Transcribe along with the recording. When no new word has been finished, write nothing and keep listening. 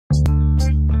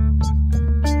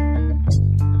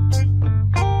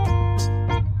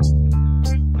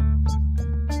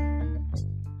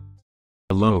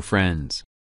Hello friends.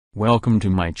 Welcome to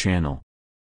my channel.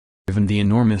 Given the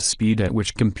enormous speed at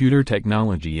which computer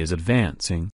technology is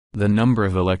advancing, the number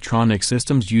of electronic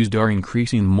systems used are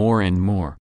increasing more and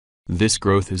more. This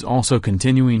growth is also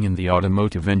continuing in the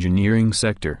automotive engineering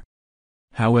sector.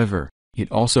 However,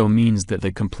 it also means that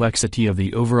the complexity of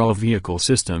the overall vehicle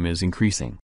system is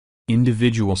increasing.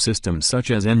 Individual systems such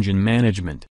as engine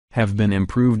management have been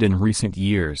improved in recent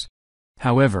years.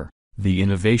 However, the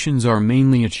innovations are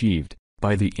mainly achieved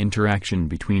by the interaction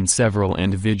between several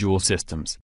individual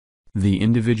systems. The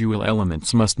individual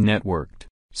elements must networked,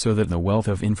 so that the wealth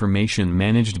of information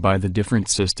managed by the different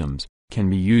systems can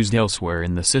be used elsewhere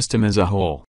in the system as a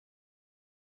whole.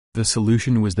 The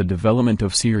solution was the development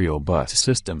of serial bus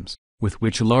systems, with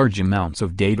which large amounts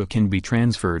of data can be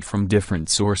transferred from different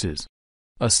sources.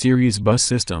 A series bus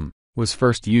system was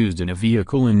first used in a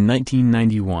vehicle in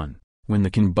 1991, when the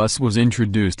CAN bus was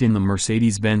introduced in the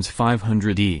Mercedes-Benz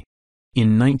 500e.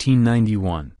 In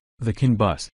 1991, the CAN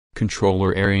bus,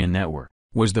 Controller Area Network,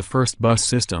 was the first bus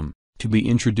system to be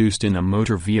introduced in a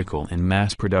motor vehicle in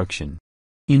mass production.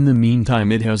 In the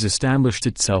meantime, it has established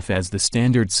itself as the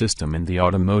standard system in the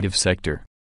automotive sector.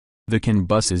 The CAN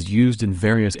bus is used in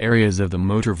various areas of the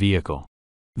motor vehicle.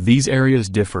 These areas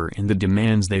differ in the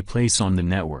demands they place on the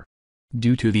network.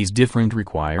 Due to these different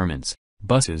requirements,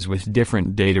 buses with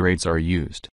different data rates are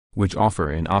used, which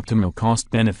offer an optimal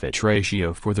cost-benefit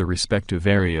ratio for the respective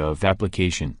area of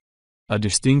application. A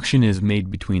distinction is made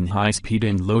between high-speed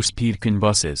and low-speed CAN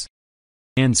buses.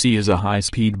 EMC is a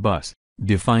high-speed bus,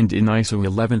 defined in ISO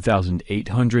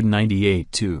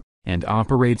 11898-2, and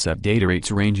operates at data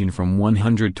rates ranging from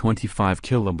 125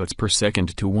 kilobits per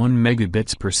second to 1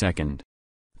 megabits per second.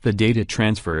 The data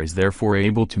transfer is therefore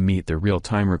able to meet the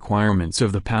real-time requirements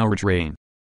of the powertrain.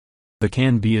 The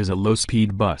CAN B is a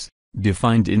low-speed bus,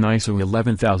 defined in ISO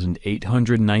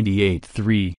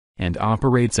 11898-3, and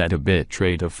operates at a bit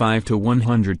rate of 5 to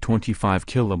 125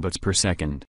 kilobits per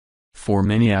second. For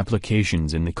many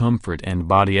applications in the comfort and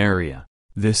body area,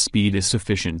 this speed is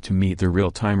sufficient to meet the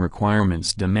real-time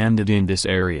requirements demanded in this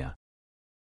area.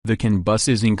 The CAN bus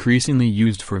is increasingly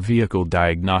used for vehicle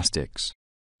diagnostics.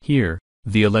 Here,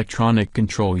 the electronic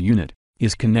control unit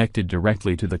is connected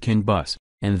directly to the CAN bus,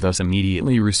 and thus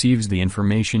immediately receives the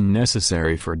information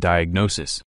necessary for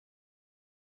diagnosis.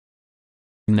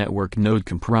 Network node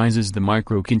comprises the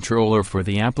microcontroller for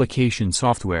the application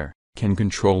software, CAN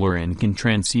controller and CAN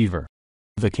transceiver.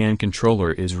 The CAN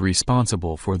controller is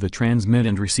responsible for the transmit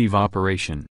and receive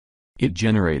operation. It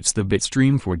generates the bit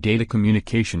stream for data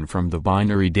communication from the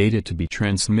binary data to be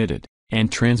transmitted,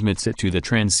 and transmits it to the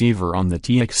transceiver on the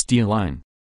TXT line.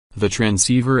 The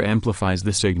transceiver amplifies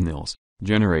the signals,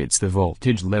 generates the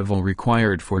voltage level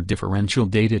required for differential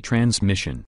data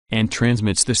transmission, and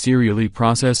transmits the serially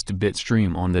processed bit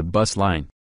stream on the bus line.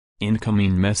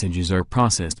 Incoming messages are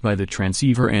processed by the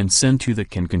transceiver and sent to the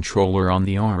CAN controller on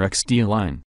the RxD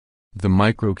line. The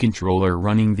microcontroller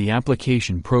running the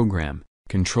application program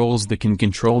controls the CAN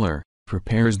controller,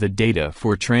 prepares the data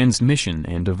for transmission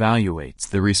and evaluates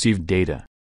the received data.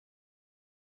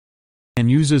 CAN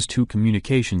uses two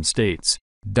communication states,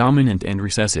 dominant and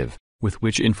recessive, with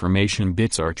which information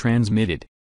bits are transmitted.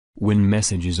 When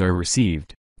messages are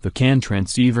received, the CAN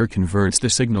transceiver converts the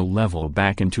signal level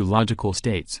back into logical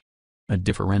states. A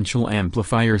differential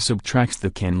amplifier subtracts the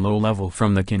CAN low level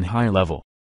from the CAN high level.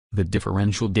 The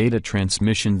differential data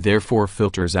transmission therefore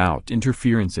filters out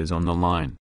interferences on the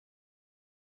line.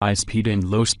 High-speed and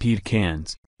low-speed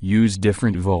CANs use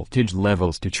different voltage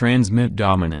levels to transmit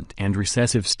dominant and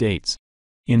recessive states.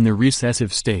 In the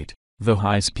recessive state, the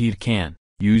high-speed CAN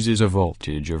uses a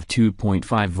voltage of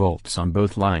 2.5 volts on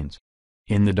both lines.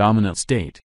 In the dominant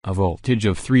state, a voltage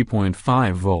of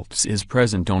 3.5 volts is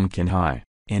present on CAN high,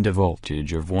 and a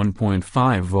voltage of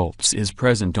 1.5 volts is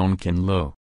present on CAN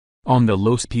low. On the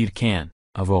low-speed CAN,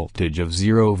 a voltage of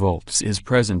 0 volts is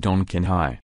present on CAN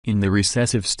high, in the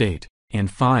recessive state,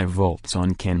 and 5 volts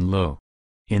on CAN low.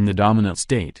 In the dominant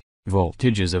state,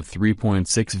 voltages of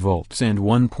 3.6 volts and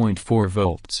 1.4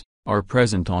 volts are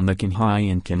present on the CAN high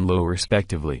and CAN low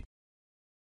respectively.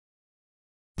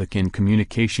 The CAN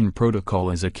communication protocol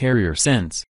is a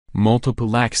carrier-sense,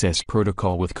 multiple access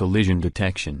protocol with collision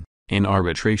detection and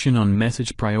arbitration on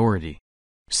message priority.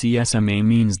 CSMA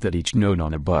means that each node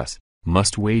on a bus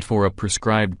must wait for a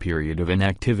prescribed period of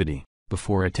inactivity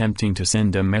before attempting to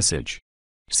send a message.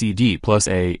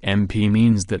 CD+AMP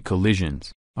means that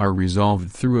collisions are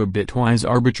resolved through a bitwise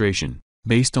arbitration,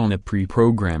 based on a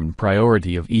pre-programmed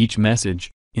priority of each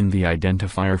message, in the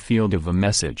identifier field of a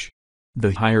message.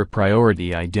 The higher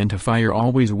priority identifier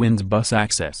always wins bus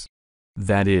access.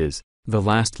 That is, the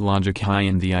last logic high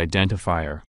in the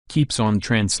identifier keeps on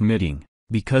transmitting,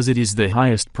 because it is the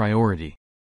highest priority.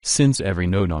 Since every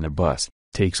node on a bus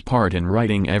takes part in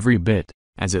writing every bit,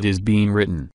 as it is being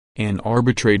written, an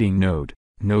arbitrating node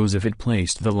knows if it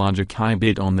placed the logic high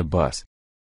bit on the bus.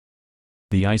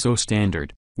 The ISO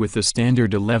standard, with the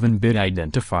standard 11-bit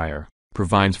identifier,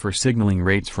 provides for signaling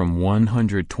rates from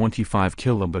 125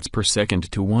 kilobits per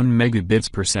second to 1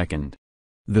 megabits per second.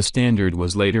 The standard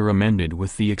was later amended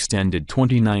with the extended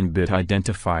 29-bit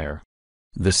identifier.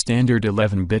 The standard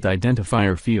 11-bit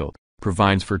identifier field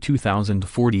provides for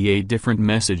 2048 different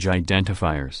message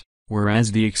identifiers,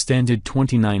 whereas the extended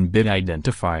 29-bit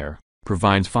identifier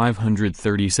provides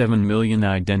 537 million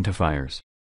identifiers.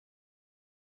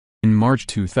 In March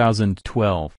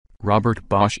 2012, Robert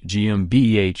Bosch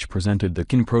GmbH presented the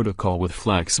CAN protocol with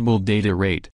flexible data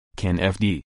rate, CAN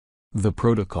FD. The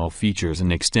protocol features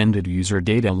an extended user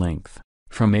data length,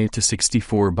 from 8 to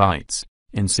 64 bytes,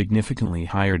 and significantly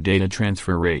higher data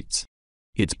transfer rates.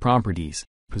 Its properties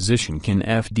position CAN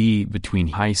FD between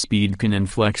high-speed CAN and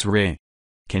FlexRay.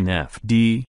 CAN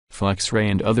FD,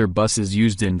 FlexRay and other buses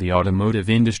used in the automotive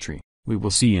industry, we will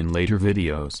see in later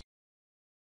videos.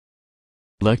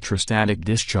 Electrostatic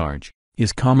discharge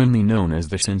is commonly known as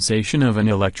the sensation of an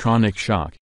electronic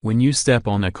shock when you step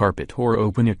on a carpet or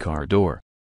open a car door.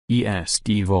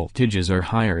 ESD voltages are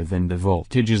higher than the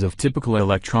voltages of typical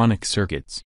electronic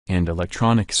circuits, and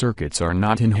electronic circuits are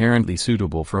not inherently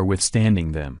suitable for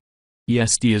withstanding them.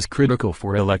 ESD is critical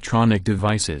for electronic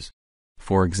devices.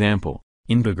 For example,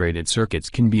 integrated circuits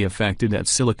can be affected at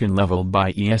silicon level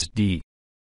by ESD.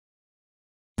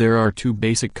 There are two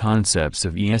basic concepts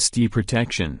of ESD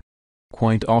protection.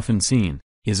 Quite often seen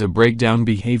is a breakdown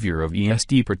behavior of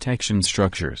ESD protection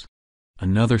structures.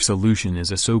 Another solution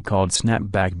is a so-called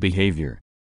snapback behavior.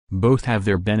 Both have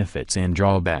their benefits and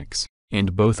drawbacks,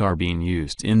 and both are being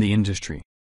used in the industry.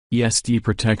 ESD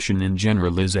protection in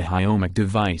general is a high ohmic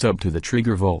device up to the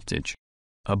trigger voltage.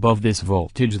 Above this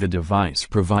voltage the device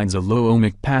provides a low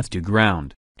ohmic path to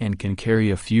ground, and can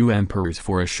carry a few amperes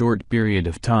for a short period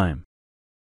of time.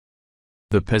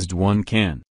 The Esd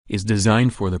CAN is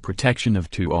designed for the protection of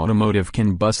two automotive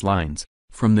CAN bus lines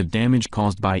from the damage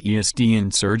caused by ESD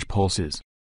and surge pulses.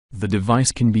 The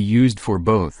device can be used for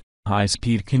both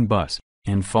high-speed CAN bus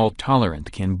and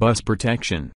fault-tolerant CAN bus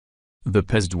protection. The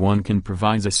Esd CAN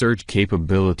provides a surge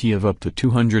capability of up to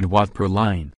 200 Watt per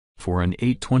line for an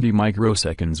 820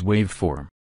 microseconds waveform.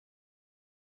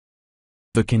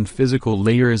 The CAN physical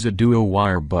layer is a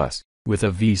dual-wire bus with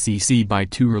a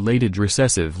VCC/2 related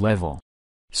recessive level.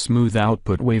 Smooth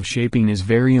output wave shaping is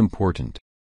very important.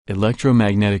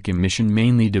 Electromagnetic emission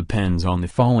mainly depends on the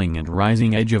falling and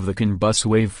rising edge of the CAN bus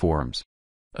waveforms.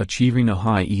 Achieving a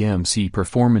high EMC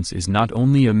performance is not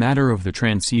only a matter of the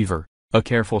transceiver, a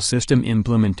careful system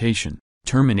implementation,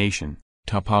 termination,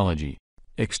 topology,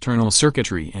 external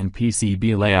circuitry and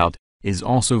PCB layout is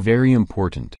also very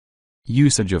important.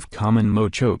 Usage of common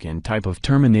mode choke and type of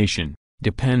termination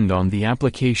depend on the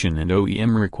application and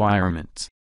OEM requirements.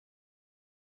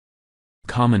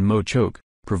 Common mode choke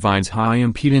provides high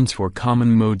impedance for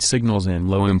common mode signals and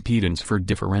low impedance for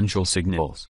differential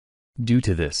signals. Due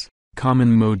to this,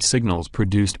 common mode signals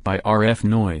produced by RF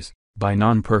noise, by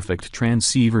non-perfect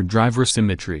transceiver driver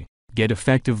symmetry, get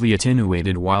effectively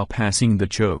attenuated while passing the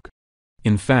choke.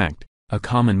 In fact, a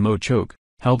common mode choke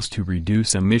helps to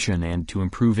reduce emission and to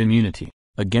improve immunity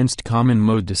against common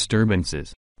mode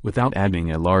disturbances, without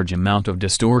adding a large amount of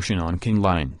distortion on CAN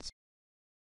lines.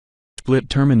 Split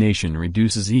termination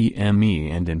reduces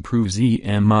EMI and improves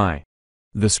EMI.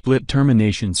 The split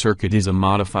termination circuit is a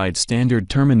modified standard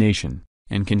termination,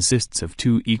 and consists of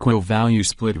two equal-value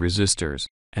split resistors,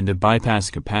 and a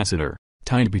bypass capacitor,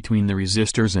 tied between the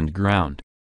resistors and ground.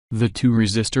 The two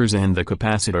resistors and the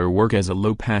capacitor work as a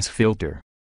low-pass filter.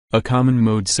 A common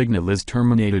mode signal is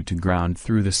terminated to ground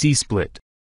through the C-split.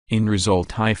 In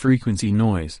result, high-frequency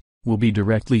noise will be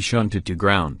directly shunted to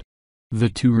ground. The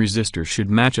two resistors should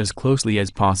match as closely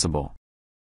as possible.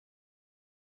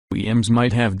 OEMs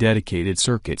might have dedicated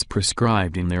circuits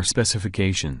prescribed in their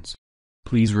specifications.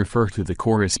 Please refer to the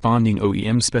corresponding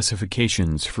OEM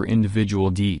specifications for individual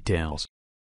details.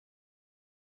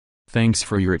 Thanks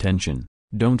for your attention.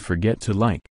 Don't forget to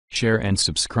like, share and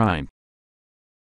subscribe.